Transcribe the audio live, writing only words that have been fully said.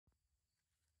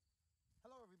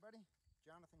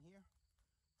Jonathan here.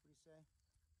 What do you say,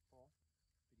 Paul?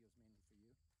 Video's mainly for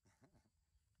you. Yep.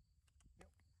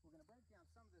 We're going to break down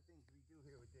some of the things we do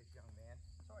here with this young man.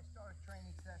 So I start a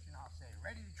training session. I'll say,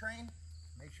 ready to train?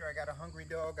 Make sure I got a hungry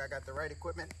dog, I got the right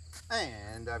equipment,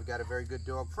 and I've got a very good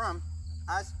dog from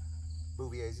us,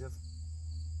 Bouviers of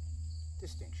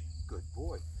distinction. Good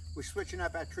boy. We're switching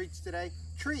up our treats today.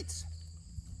 Treats,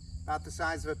 about the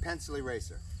size of a pencil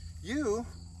eraser. You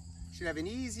should have an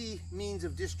easy means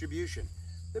of distribution,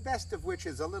 the best of which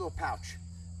is a little pouch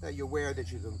that you wear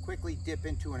that you can quickly dip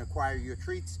into and acquire your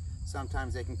treats.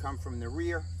 Sometimes they can come from the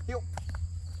rear, heel,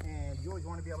 and you always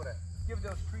want to be able to give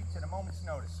those treats at a moment's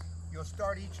notice. You'll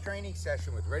start each training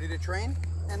session with ready to train,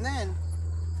 and then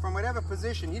from whatever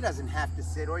position, he doesn't have to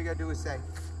sit. All you gotta do is say,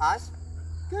 us,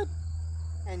 good.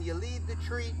 And you lead the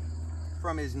treat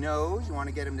from his nose. You want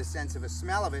to get him the sense of a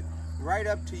smell of it, right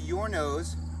up to your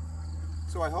nose.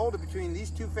 So I hold it between these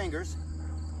two fingers.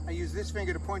 I use this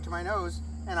finger to point to my nose,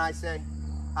 and I say,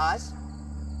 us,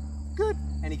 good.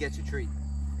 And he gets a treat.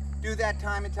 Do that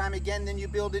time and time again, then you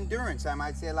build endurance. I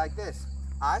might say it like this,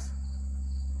 us,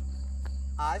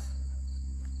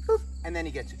 boop, and then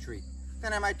he gets a treat.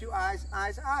 Then I might do eyes,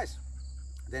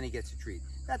 then he gets a treat.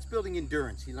 That's building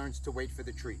endurance. He learns to wait for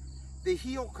the treat. The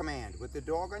heel command, with the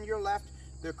dog on your left,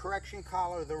 the correction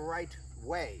collar the right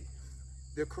way.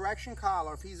 The correction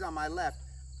collar, if he's on my left,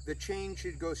 the chain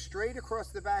should go straight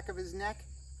across the back of his neck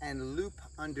and loop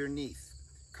underneath,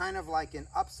 kind of like an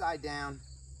upside down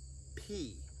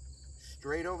P.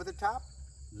 Straight over the top,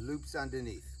 loops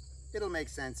underneath. It'll make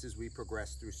sense as we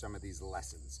progress through some of these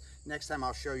lessons. Next time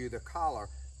I'll show you the collar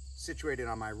situated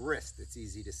on my wrist. It's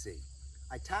easy to see.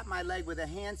 I tap my leg with a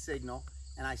hand signal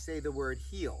and I say the word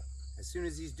heel. As soon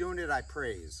as he's doing it, I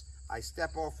praise. I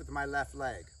step off with my left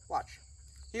leg. Watch.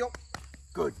 Heel.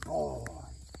 Good boy.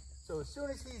 So as soon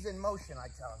as he's in motion, I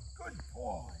tell him, good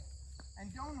boy.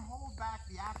 And don't hold back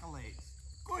the accolades.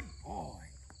 Good boy.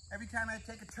 Every time I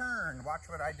take a turn, watch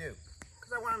what I do.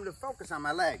 Because I want him to focus on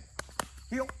my leg.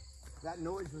 Heel. That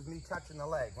noise was me touching the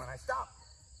leg. When I stop,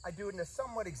 I do it in a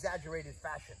somewhat exaggerated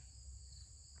fashion.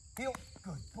 Heel.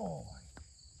 Good boy.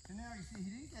 So now you see he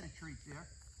didn't get a treat there.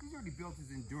 He's already built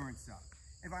his endurance up.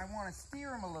 If I want to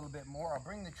steer him a little bit more, I'll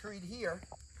bring the treat here.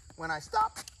 When I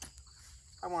stop,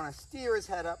 I want to steer his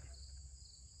head up.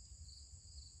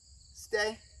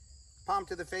 Stay. Palm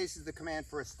to the face is the command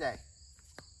for a stay.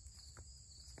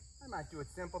 I might do it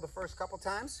simple the first couple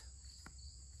times.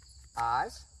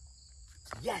 Eyes.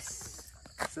 Yes.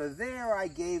 So there I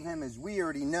gave him, as we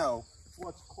already know,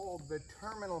 what's called the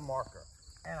terminal marker.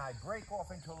 And I break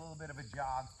off into a little bit of a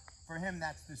jog. For him,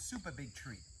 that's the super big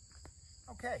treat.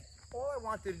 Okay, all I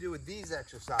wanted to do with these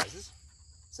exercises,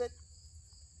 sit.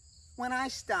 When I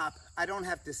stop, I don't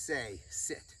have to say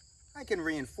sit. I can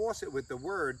reinforce it with the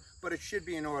word, but it should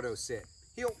be an auto sit.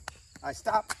 Heel, I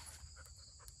stop,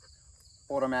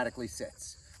 automatically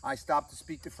sits. I stop to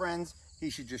speak to friends, he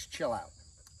should just chill out.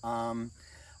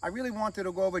 I really wanted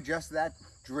to go over just that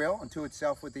drill unto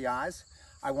itself with the eyes.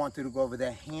 I wanted to go over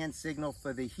the hand signal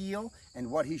for the heel and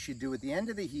what he should do at the end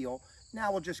of the heel.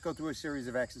 Now we'll just go through a series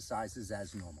of exercises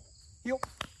as normal. Heel,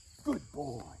 good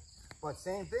boy. But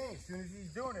same thing, as soon as he's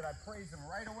doing it, I praise him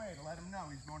right away to let him know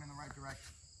he's going in the right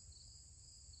direction.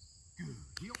 Good,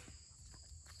 heel.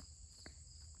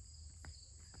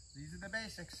 These are the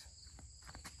basics.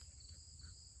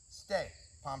 Stay,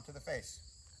 palm to the face.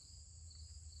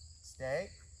 Stay.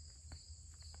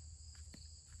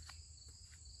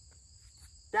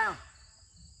 Down.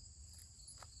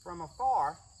 From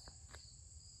afar,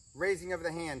 raising of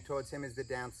the hand towards him is the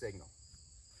down signal.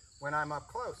 When I'm up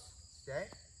close, stay.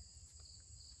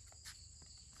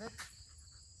 Sit.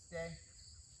 Stay.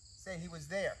 Say he was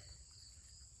there.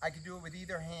 I could do it with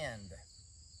either hand.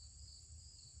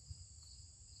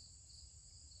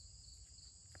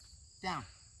 Down.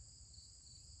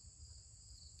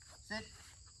 Sit.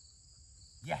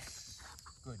 Yes.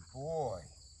 Good boy.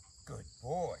 Good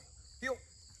boy. Heel.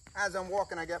 As I'm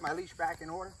walking, I get my leash back in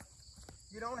order.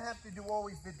 You don't have to do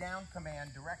always the down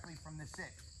command directly from the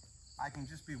sit. I can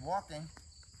just be walking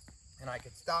and I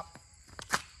could stop.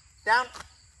 Down.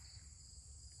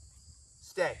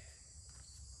 Stay.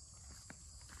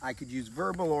 I could use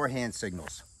verbal or hand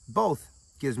signals. Both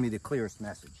gives me the clearest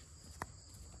message.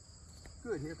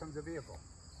 Good, here comes a vehicle.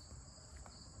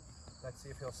 Let's see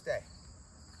if he'll stay.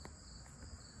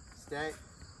 Stay.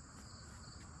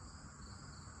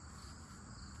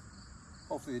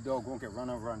 Hopefully the dog won't get run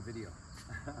over on video.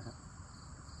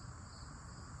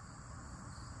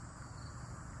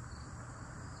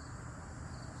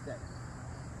 Stay.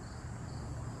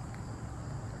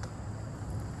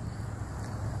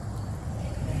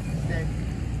 Stay.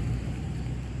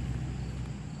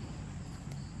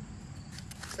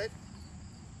 Sit.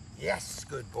 Yes,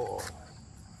 good boy.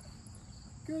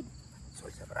 Good. Soy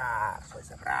bravo,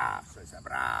 soy bravo, soy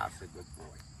bravo, soy good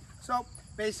boy. So,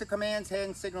 basic commands,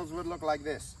 hand signals would look like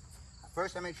this.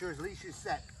 First, I make sure his leash is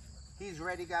set. He's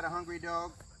ready, got a hungry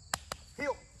dog.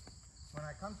 Heel. When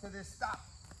I come to this stop,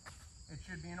 it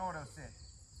should be an auto sit.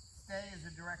 Stay is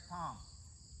a direct palm.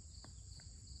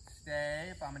 Stay,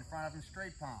 if I'm in front of him,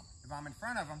 straight palm. If I'm in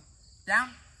front of him, down.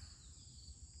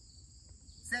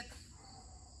 Sit.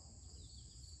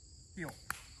 Heel.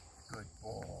 Good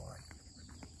boy.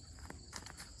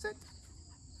 Sit.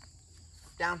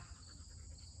 Down.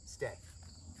 Stay.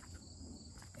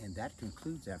 And that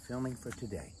concludes our filming for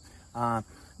today. We're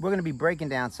going to be breaking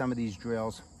down some of these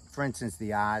drills. For instance,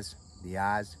 the eyes, the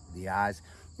eyes, the eyes.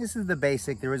 This is the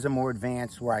basic. There is a more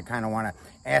advanced where I kind of want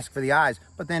to ask for the eyes,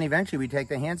 but then eventually we take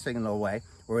the hand signal away,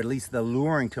 or at least the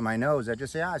luring to my nose. I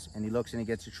just say eyes, and he looks and he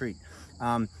gets a treat.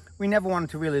 We never want him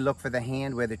to really look for the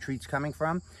hand where the treat's coming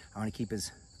from. I want to keep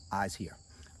his eyes here.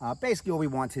 Basically, all we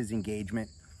want is engagement.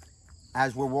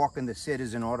 As we're walking, the sit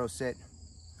is an auto sit.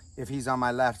 If he's on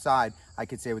my left side, I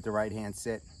could say with the right hand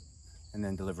sit and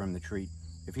then deliver him the treat.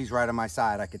 If he's right on my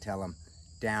side, I could tell him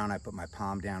down. I put my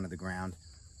palm down to the ground.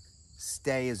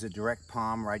 Stay is a direct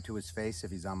palm right to his face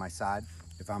if he's on my side.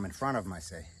 If I'm in front of him, I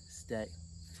say stay.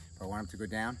 If I want him to go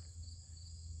down,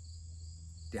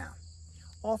 down.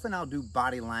 Often I'll do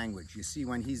body language. You see,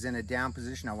 when he's in a down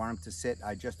position, I want him to sit.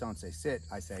 I just don't say sit.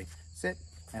 I say sit,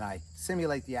 and I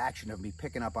simulate the action of me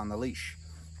picking up on the leash.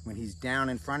 When he's down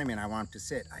in front of me and I want him to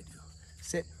sit, I do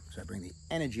sit. So I bring the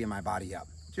energy in my body up,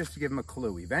 just to give him a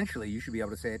clue. Eventually, you should be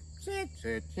able to say it, sit,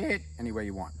 sit, sit, any way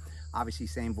you want. Obviously,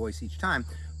 same voice each time,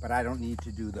 but I don't need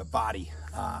to do the body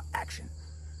action.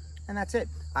 And that's it.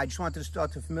 I just wanted to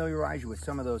start to familiarize you with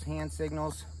some of those hand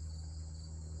signals.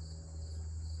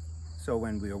 So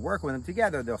when we are working with them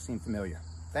together, they'll seem familiar.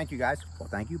 Thank you, guys. Well,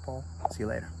 thank you, Paul. See you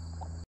later.